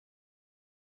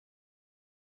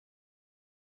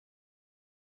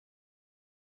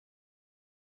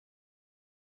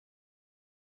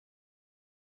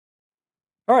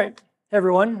All right, hey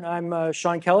everyone, I'm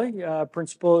Sean Kelly,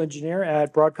 Principal Engineer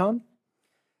at Broadcom.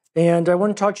 And I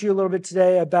want to talk to you a little bit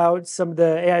today about some of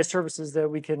the AI services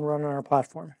that we can run on our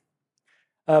platform.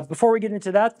 Before we get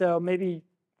into that though, maybe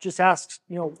just ask,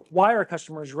 why are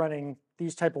customers running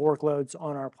these type of workloads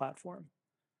on our platform?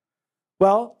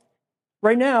 Well,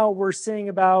 right now we're seeing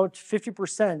about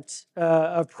 50%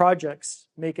 of projects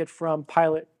make it from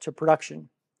pilot to production.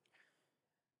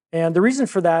 And the reason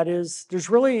for that is there's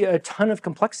really a ton of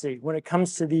complexity when it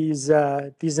comes to these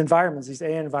environments, these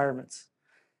AI environments.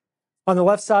 On the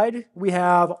left side, we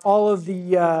have all of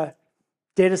the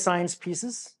data science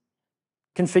pieces,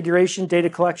 configuration, data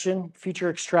collection, feature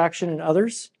extraction, and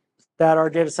others that our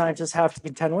data scientists have to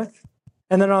contend with.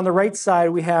 And then on the right side,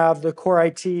 we have the core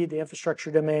IT, the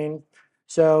infrastructure domain.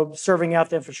 So serving out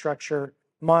the infrastructure,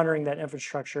 monitoring that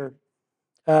infrastructure,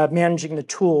 managing the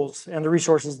tools and the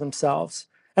resources themselves.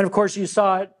 And of course, you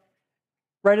saw it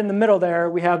right in the middle there.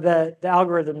 We have the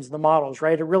algorithms, the models,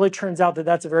 right? It really turns out that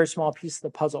that's a very small piece of the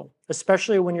puzzle,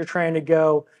 especially when you're trying to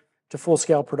go to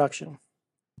full-scale production.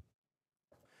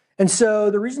 And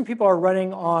so the reason people are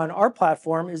running on our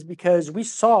platform is because we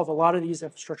solve a lot of these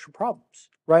infrastructure problems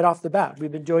right off the bat.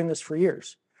 We've been doing this for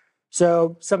years.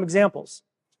 So some examples: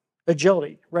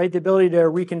 agility, right? The ability to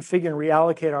reconfigure and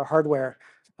reallocate our hardware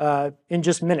in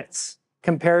just minutes,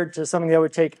 compared to something that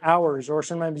would take hours or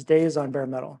sometimes days on bare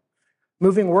metal.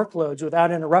 Moving workloads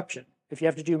without interruption. If you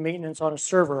have to do maintenance on a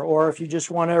server, or if you just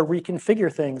want to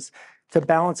reconfigure things to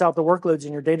balance out the workloads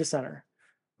in your data center,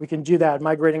 we can do that,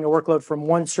 migrating a workload from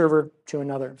one server to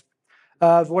another.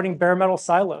 Avoiding bare metal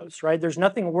silos, right? There's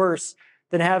nothing worse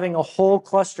than having a whole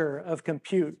cluster of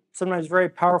compute, sometimes very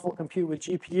powerful compute with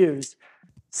GPUs,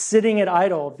 sitting at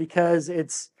idle because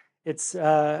it's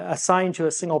assigned to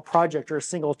a single project or a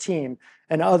single team,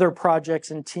 and other projects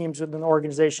and teams within the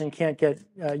organization can't get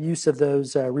use of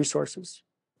those resources.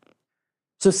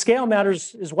 So scale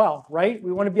matters as well, right?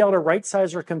 We want to be able to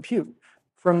right-size our compute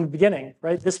from the beginning,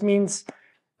 right? This means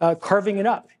carving it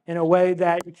up in a way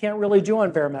that you can't really do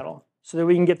on bare metal, so that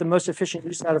we can get the most efficient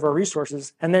use out of our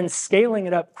resources, and then scaling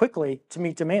it up quickly to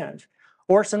meet demand.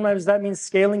 Or sometimes that means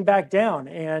scaling back down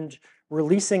and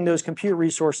releasing those compute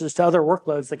resources to other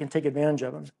workloads that can take advantage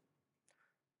of them.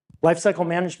 Lifecycle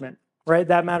management, right?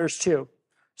 That matters too.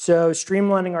 So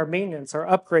streamlining our maintenance, our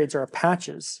upgrades, our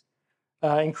patches,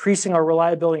 increasing our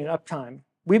reliability and uptime.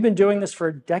 We've been doing this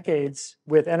for decades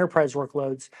with enterprise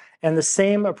workloads, and the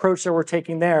same approach that we're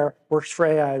taking there works for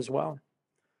AI as well.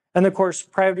 And of course,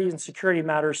 privacy and security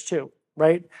matters too,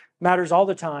 right? Matters all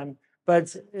the time,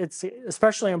 but it's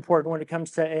especially important when it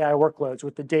comes to AI workloads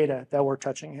with the data that we're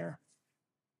touching here.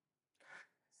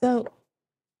 So,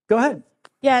 go ahead.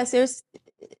 Yeah, so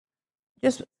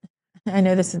just, I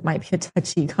know this might be a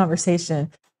touchy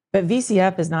conversation, but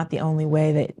VCF is not the only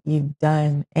way that you've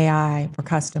done AI for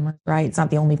customers, right? It's not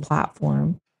the only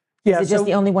platform. Yeah, is it just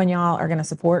the only one y'all are going to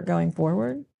support going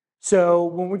forward? So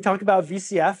when we talk about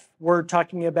VCF, we're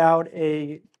talking about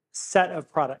a set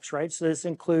of products, right? So this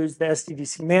includes the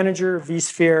SDDC Manager,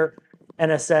 vSphere,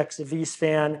 NSX,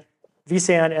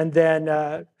 vSAN, and then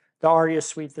the ARIA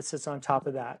suite that sits on top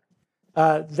of that.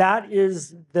 That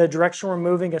is the direction we're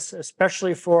moving,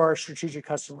 especially for our strategic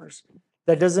customers.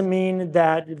 That doesn't mean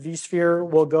that vSphere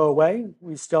will go away.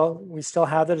 We still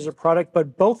have that as a product,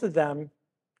 but both of them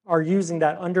are using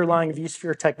that underlying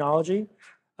vSphere technology.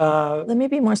 Let me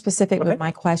be more specific with my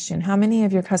question. How many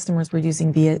of your customers were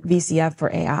using VCF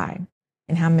for AI,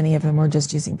 and how many of them were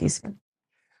just using vSphere?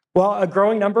 Well, a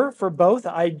growing number for both.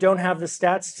 I don't have the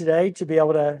stats today to be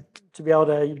able to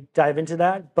dive into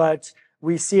that, but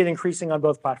we see it increasing on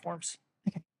both platforms.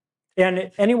 Okay.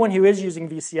 And anyone who is using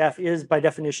VCF is by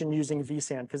definition using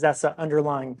vSAN, because that's the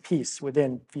underlying piece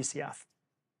within VCF.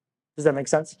 Does that make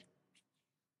sense?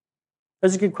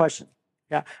 That's a good question.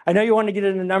 Yeah, I know you want to get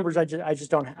into numbers. I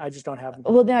just don't have them.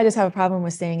 Well, then I just have a problem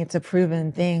with saying it's a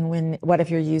proven thing. What if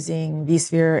you're using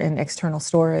vSphere and external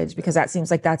storage? Because that seems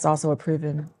like that's also a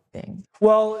proven thing.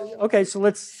 Well, okay, so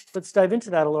let's dive into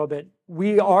that a little bit.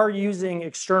 We are using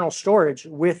external storage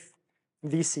with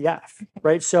VCF,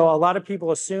 right? So a lot of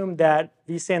people assume that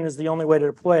vSAN is the only way to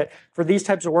deploy it. For these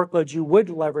types of workloads, you would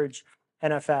leverage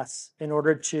NFS in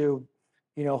order to,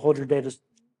 hold your data.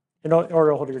 In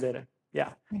order to hold your data.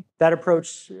 Yeah, that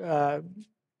approach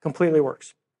completely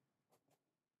works.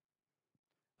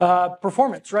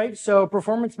 Performance, right? So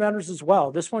performance matters as well.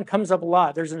 This one comes up a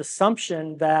lot. There's an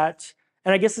assumption that,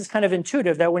 and I guess it's kind of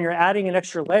intuitive, that when you're adding an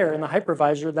extra layer in the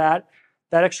hypervisor, that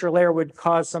extra layer would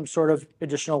cause some sort of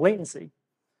additional latency.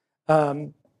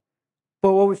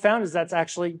 But what we found is that's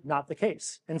actually not the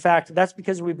case. In fact, that's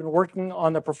because we've been working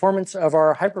on the performance of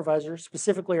our hypervisor,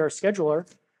 specifically our scheduler,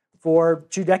 for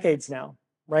 2 decades now,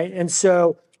 right? And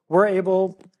so we're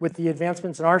able, with the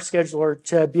advancements in our scheduler,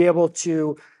 to be able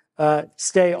to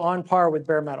stay on par with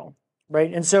bare metal,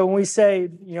 right? And so when we say,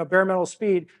 bare metal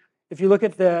speed, if you look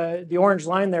at the orange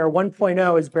line there,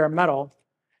 1.0 is bare metal.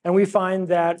 And we find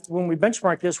that when we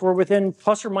benchmark this, we're within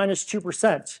plus or minus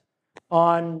 2%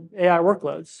 on AI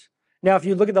workloads. Now, if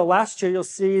you look at the last two, you'll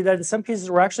see that in some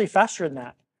cases we're actually faster than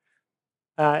that.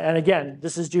 And again,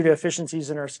 this is due to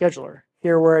efficiencies in our scheduler.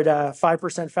 Here we're at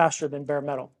 5% faster than bare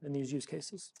metal in these use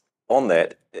cases. On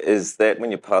that, is that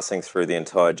when you're passing through the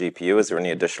entire GPU, is there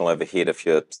any additional overhead if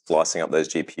you're slicing up those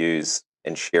GPUs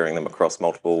and sharing them across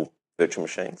multiple virtual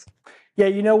machines?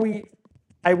 Yeah,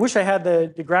 I wish I had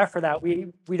the graph for that.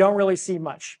 We don't really see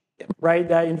much, right?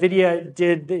 NVIDIA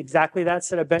did exactly that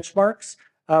set of benchmarks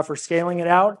for scaling it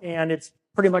out, and it's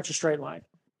pretty much a straight line.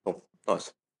 Cool,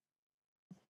 nice.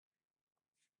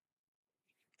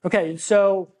 Okay,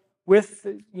 so with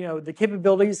the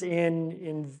capabilities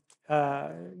in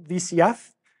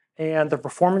VCF and the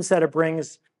performance that it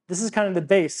brings, this is kind of the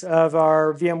base of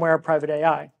our VMware Private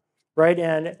AI, right?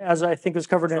 And as I think was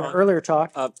covered in an earlier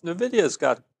talk, NVIDIA's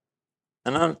got,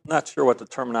 and I'm not sure what the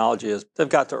terminology is, they've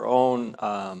got their own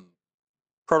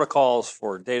protocols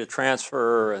for data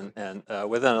transfer and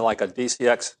within like a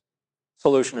DCX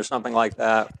solution or something like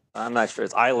that. I'm not sure,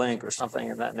 it's iLink or something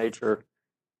in that nature.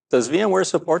 Does VMware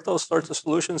support those sorts of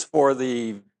solutions for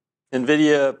the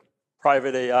NVIDIA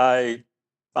Private AI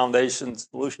Foundation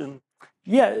solution?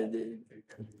 Yeah.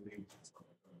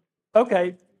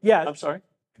 Okay, yeah. I'm sorry?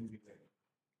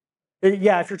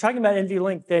 Yeah, if you're talking about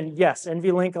NVLink, then yes,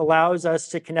 NVLink allows us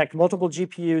to connect multiple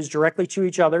GPUs directly to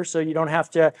each other, so you don't have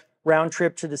to round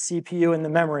trip to the CPU and the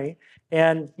memory.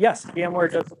 And yes,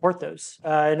 VMware does support those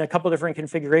in a couple different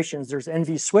configurations. There's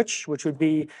NVSwitch, which would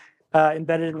be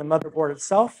embedded in the motherboard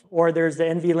itself, or there's the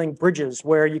NVLink bridges,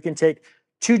 where you can take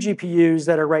 2 GPUs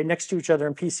that are right next to each other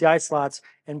in PCI slots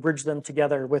and bridge them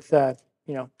together with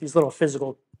these little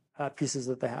physical pieces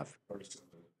that they have.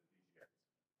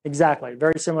 Exactly,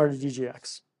 very similar to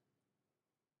DGX.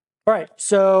 All right,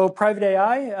 so private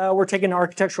AI, we're taking an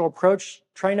architectural approach,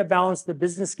 trying to balance the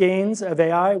business gains of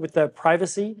AI with the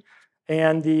privacy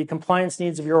and the compliance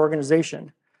needs of your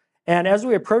organization. And as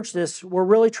we approach this, we're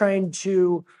really trying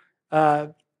to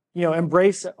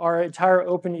embrace our entire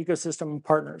open ecosystem of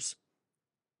partners.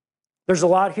 There's a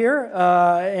lot here,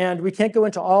 and we can't go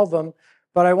into all of them,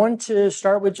 but I want to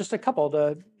start with just a couple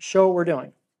to show what we're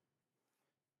doing.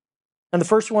 And the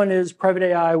first one is private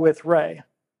AI with Ray.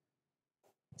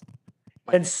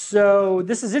 And so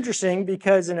this is interesting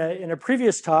because in a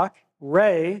previous talk,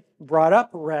 Ray brought up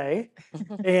Ray,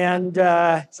 and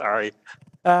Sorry.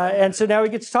 And so now we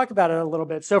get to talk about it a little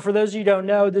bit. So for those of you who don't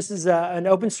know, this is an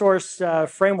open source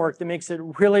framework that makes it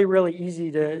really, really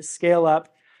easy to scale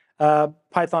up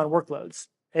Python workloads,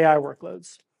 AI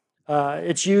workloads.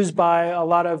 It's used by a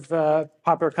lot of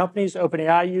popular companies.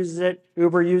 OpenAI uses it,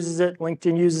 Uber uses it,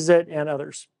 LinkedIn uses it, and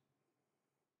others.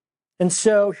 And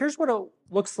so here's what it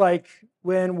looks like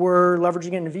when we're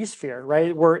leveraging it in vSphere,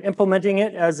 right? We're implementing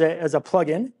it as a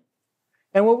plugin.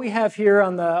 And what we have here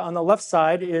on the left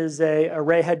side is a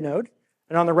Ray head node.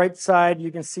 And on the right side,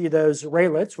 you can see those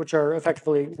Raylets, which are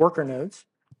effectively worker nodes.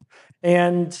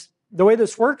 And the way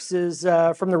this works is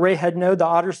from the Ray head node, the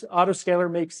autoscaler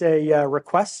makes a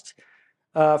request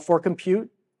for compute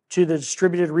to the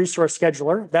distributed resource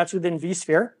scheduler. That's within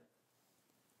vSphere.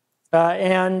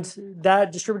 And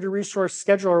that distributed resource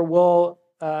scheduler will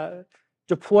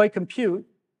deploy compute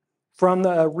from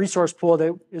the resource pool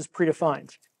that is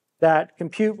predefined. That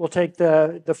compute will take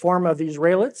the form of these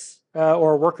Raylets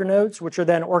or worker nodes, which are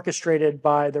then orchestrated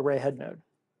by the Ray head node.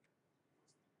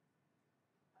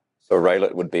 So a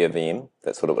Raylet would be a VM.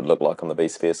 That's what it would look like on the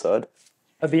vSphere side.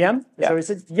 A VM? Yeah. So he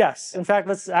said yes. In fact,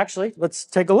 let's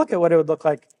take a look at what it would look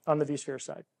like on the vSphere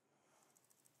side.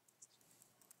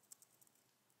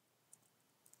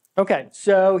 Okay,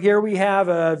 so here we have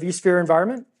a vSphere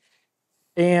environment,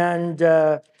 and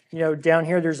down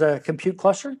here there's a compute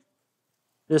cluster.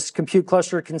 This compute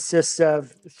cluster consists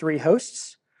of 3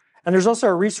 hosts, and there's also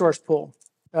a resource pool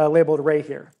labeled Ray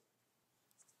here.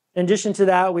 In addition to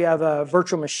that, we have a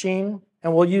virtual machine,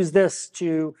 and we'll use this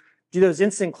to do those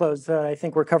instant close that I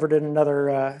think were covered in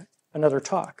another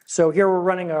talk. So here we're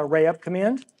running a Ray up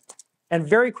command, and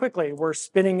very quickly we're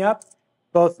spinning up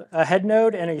both a head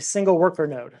node and a single worker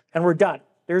node, and we're done.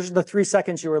 There's the 3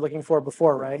 seconds you were looking for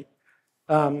before, right?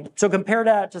 So compare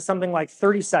that to something like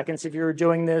 30 seconds if you were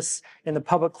doing this in the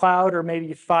public cloud, or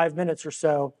maybe 5 minutes or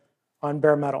so on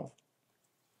bare metal.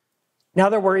 Now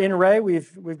that we're in Ray,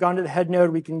 we've gone to the head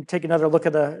node, we can take another look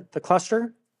at the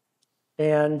cluster,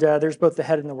 and there's both the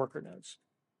head and the worker nodes.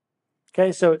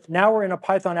 Okay, so now we're in a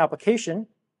Python application.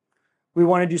 We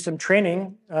want to do some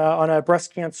training on a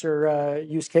breast cancer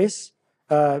use case,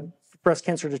 breast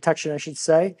cancer detection, I should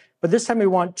say. But this time we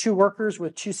want 2 workers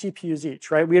with 2 CPUs each,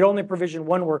 right? We had only provisioned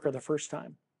 1 worker the first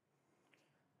time.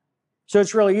 So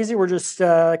it's really easy. We're just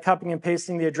copying and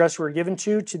pasting the address we're given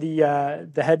to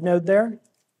the head node there,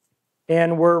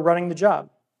 and we're running the job.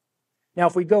 Now,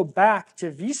 if we go back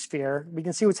to vSphere, we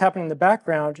can see what's happening in the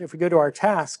background. If we go to our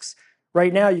tasks,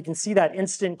 right now you can see that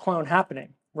instant clone happening,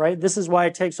 right? This is why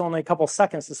it takes only a couple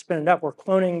seconds to spin it up. We're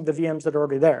cloning the VMs that are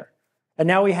already there. And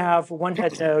now we have 1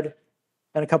 head node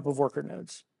and a couple of worker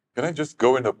nodes. Can I just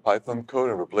go into Python code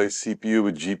and replace CPU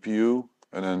with GPU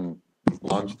and then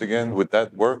launch it again? Would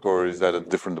that work, or is that a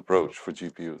different approach for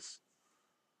GPUs?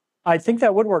 I think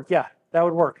that would work. Yeah, that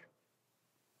would work.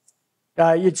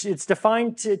 It's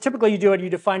defined. Typically, you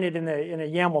define it in a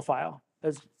YAML file.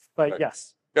 But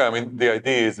yes. Yeah, I mean, the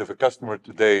idea is if a customer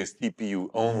today is CPU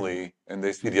only and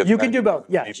they see the you can do both.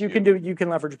 Yes, GPU, you can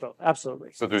leverage both.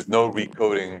 Absolutely. So there's no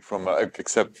recoding from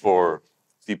except for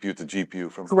CPU to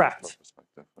GPU from correct. A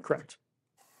perspective. Okay. Correct.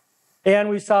 And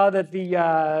we saw that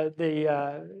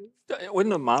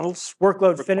wouldn't the models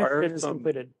workload finished and is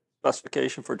completed.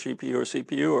 Specification for GPU or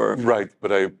CPU, or Right,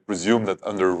 but I presume that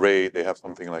under Ray they have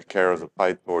something like Keras or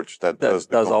PyTorch that does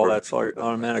all that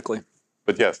automatically.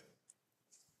 But yes,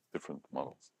 different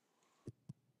models.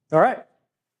 All right,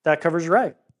 that covers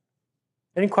Ray.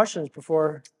 Any questions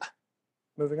before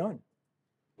moving on?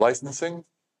 Licensing,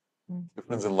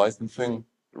 difference in licensing,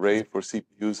 Ray for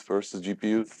CPUs versus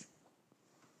GPUs?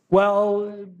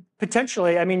 Well,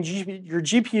 potentially. I mean, your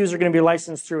GPUs are going to be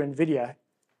licensed through NVIDIA.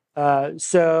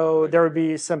 So there would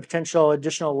be some potential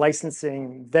additional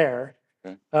licensing there,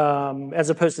 okay. As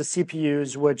opposed to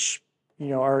CPUs, which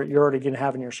you're already going to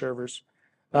have in your servers.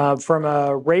 From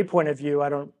a Ray point of view,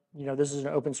 this is an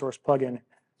open source plugin.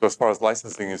 So as far as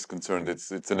licensing is concerned,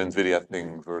 it's an NVIDIA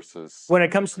thing versus... When it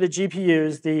comes to the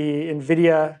GPUs, the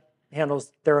NVIDIA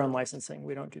handles their own licensing.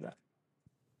 We don't do that.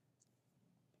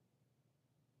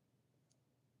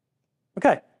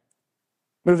 Okay,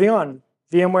 moving on.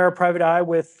 VMware Private Eye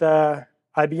with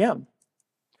IBM.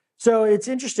 So it's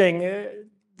interesting.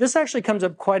 This actually comes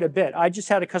up quite a bit. I just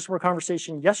had a customer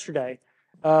conversation yesterday.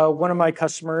 One of my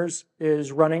customers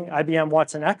is running IBM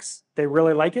watsonx. They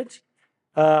really like it.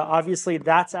 Obviously,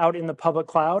 that's out in the public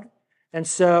cloud. And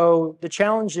so the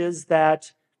challenge is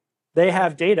that they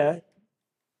have data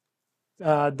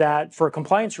that, for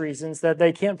compliance reasons, that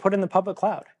they can't put in the public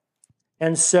cloud.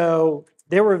 And so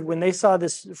when they saw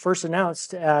this first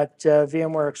announced at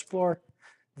VMware Explore,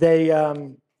 they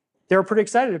were pretty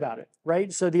excited about it,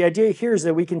 right? So the idea here is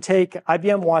that we can take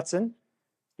IBM Watson,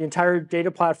 the entire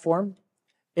data platform,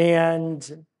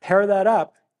 and pair that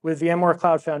up with VMware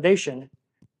Cloud Foundation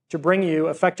to bring you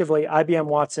effectively IBM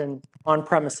Watson on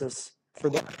premises for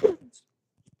the.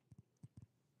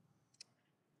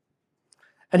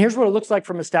 And here's what it looks like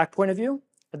from a stack point of view.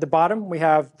 At the bottom, we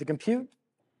have the compute.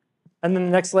 And then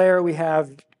the next layer, we have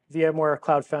VMware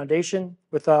Cloud Foundation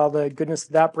with all the goodness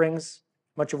that brings,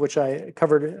 much of which I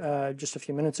covered just a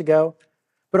few minutes ago.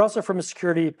 But also from a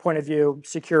security point of view,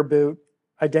 secure boot,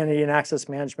 identity and access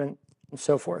management, and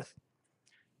so forth.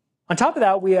 On top of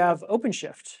that, we have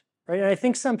OpenShift, right? And I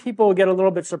think some people get a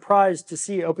little bit surprised to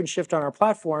see OpenShift on our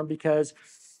platform because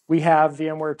we have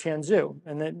VMware Tanzu,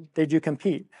 and they do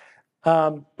compete.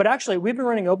 But actually, we've been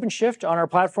running OpenShift on our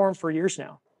platform for years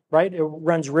now. Right, it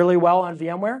runs really well on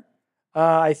VMware.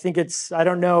 I think I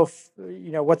don't know if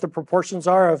what the proportions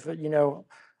are of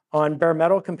on bare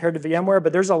metal compared to VMware,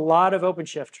 but there's a lot of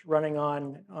OpenShift running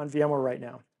on VMware right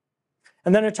now.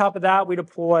 And then on top of that, we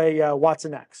deploy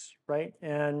watsonx, right?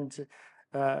 And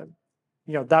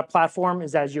that platform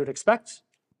is as you would expect,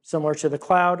 similar to the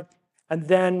cloud. And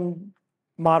then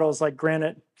models like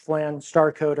Granite, Flan,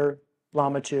 StarCoder,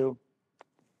 Llama 2,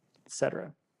 et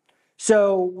cetera.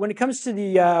 So when it comes to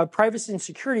the privacy and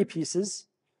security pieces,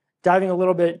 diving a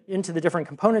little bit into the different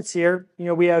components here,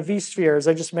 we have vSphere, as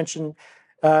I just mentioned,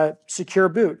 secure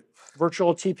boot,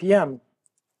 virtual TPM,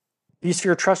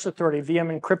 vSphere Trust Authority,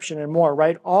 VM encryption, and more,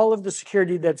 right? All of the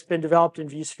security that's been developed in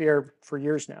vSphere for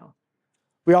years now.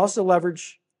 We also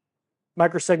leverage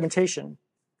microsegmentation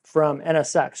from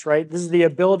NSX, right? This is the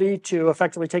ability to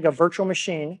effectively take a virtual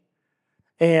machine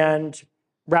and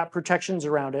wrap protections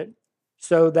around it,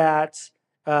 so that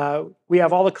we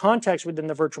have all the context within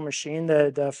the virtual machine.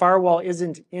 The firewall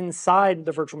isn't inside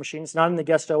the virtual machine. It's not in the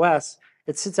guest OS.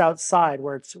 It sits outside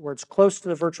where it's close to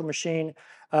the virtual machine,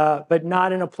 but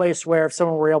not in a place where if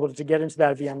someone were able to get into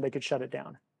that VM, they could shut it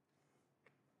down.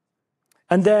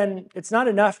 And then it's not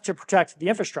enough to protect the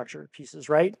infrastructure pieces,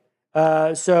 right?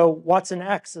 So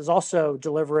watsonx is also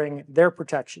delivering their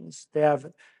protections. They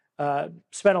have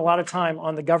spent a lot of time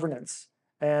on the governance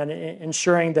and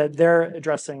ensuring that they're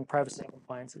addressing privacy and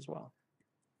compliance as well.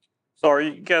 So are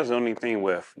you guys doing anything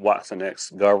with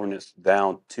watsonx governance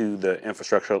down to the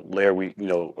infrastructure layer?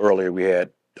 Earlier we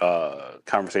had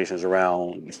conversations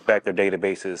around vector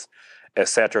databases, et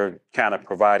cetera, kind of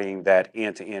providing that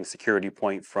end-to-end security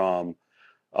point from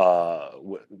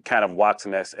kind of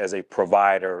watsonx as a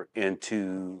provider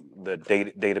into the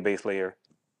database layer?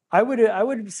 I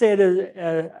would say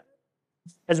it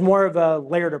as more of a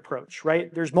layered approach,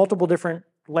 right? There's multiple different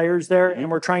layers there, and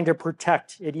we're trying to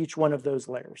protect at each one of those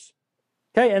layers.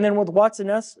 Okay, and then with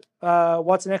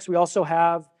watsonx, we also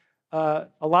have a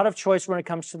lot of choice when it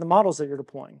comes to the models that you're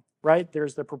deploying, right?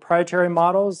 There's the proprietary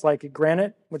models like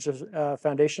Granite, which is a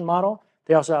foundation model.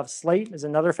 They also have Slate as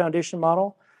another foundation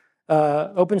model.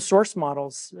 Open source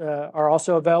models are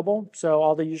also available, so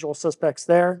all the usual suspects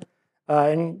there,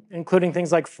 including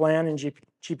things like FLAN and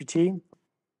GPT.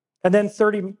 And then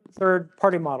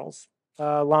third-party models,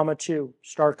 Llama 2,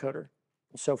 StarCoder,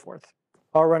 and so forth,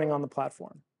 all running on the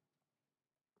platform.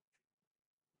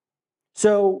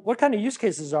 So what kind of use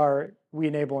cases are we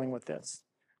enabling with this?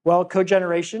 Well, code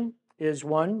generation is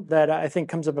one that I think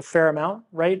comes up a fair amount,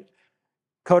 right?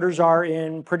 Coders are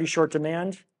in pretty short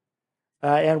demand,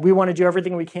 and we want to do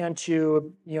everything we can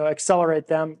to accelerate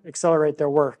their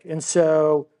work. And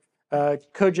so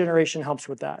code generation helps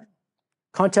with that.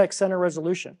 Contact center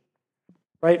resolution,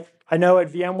 right? I know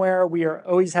at VMware, we are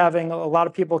always having a lot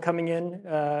of people coming in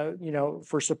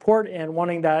for support and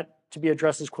wanting that to be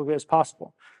addressed as quickly as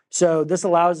possible. So this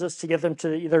allows us to get them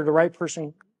to either the right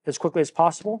person as quickly as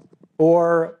possible,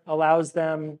 or allows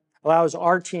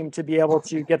our team to be able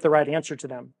to get the right answer to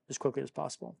them as quickly as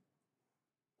possible.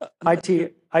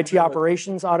 IT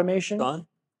operations automation. Don,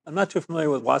 I'm not too familiar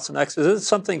with watsonx. Is it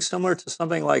something similar to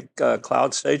something like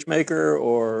Cloud SageMaker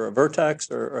or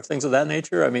Vertex or things of that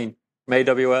nature? I mean, from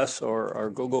AWS or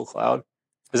Google Cloud.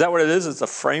 Is that what it is? It's a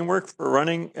framework for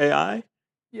running AI?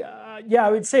 Yeah,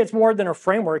 I would say it's more than a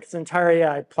framework. It's an entire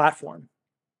AI platform.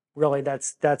 Really,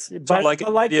 that's. But like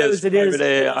NVIDIA's private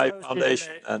AI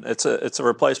foundation, and it's a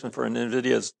replacement for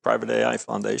NVIDIA's private AI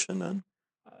foundation. Then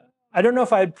I don't know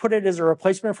if I'd put it as a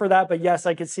replacement for that, but yes,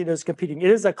 I could see those competing. It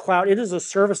is a cloud. It is a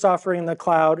service offering in the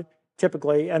cloud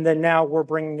typically, and then now we're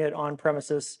bringing it on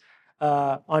premises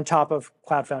on top of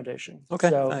Cloud Foundation. Okay,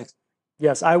 so, thanks.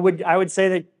 Yes, I would say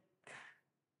that.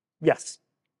 Yes.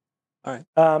 All right.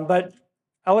 But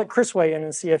I'll let Chris weigh in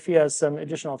and see if he has some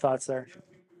additional thoughts there. Yeah,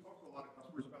 we talked to a lot of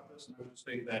customers about this, and I would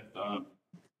say that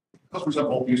customers have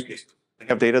both use cases. They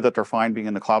have data that they're fine being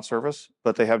in the cloud service,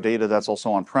 but they have data that's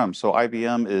also on-prem. So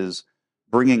IBM is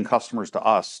bringing customers to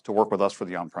us to work with us for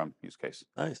the on-prem use case.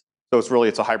 Nice. So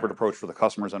it's a hybrid approach for the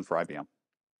customers and for IBM.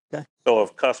 Okay. So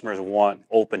if customers want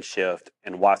OpenShift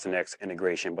and watsonx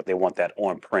integration, but they want that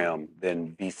on-prem,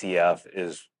 then VCF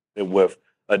is with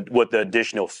the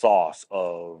additional sauce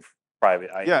of private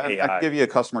AI. Yeah, I can give you a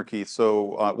customer, Keith.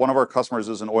 So one of our customers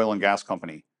is an oil and gas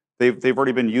company. They've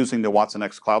already been using the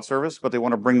watsonx cloud service, but they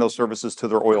want to bring those services to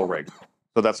their oil rig.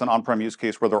 So that's an on-prem use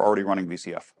case where they're already running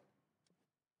VCF.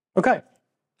 Okay.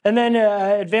 And then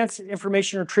advanced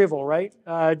information retrieval, right?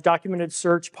 Documented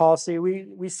search policy.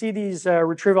 We see these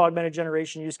retrieval augmented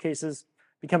generation use cases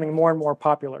becoming more and more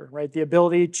popular, right? The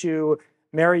ability to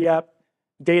marry up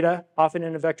data, often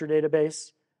in a vector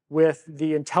database, with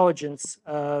the intelligence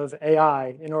of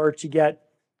AI in order to get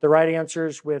the right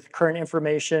answers with current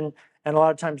information, and a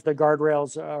lot of times the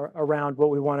guardrails are around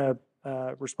what we want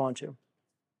to respond to.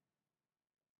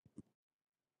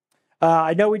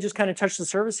 I know we just kind of touched the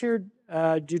surface here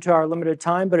due to our limited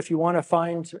time, but if you want to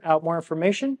find out more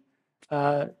information,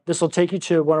 this will take you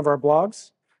to one of our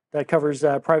blogs that covers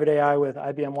private AI with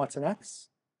IBM watsonx.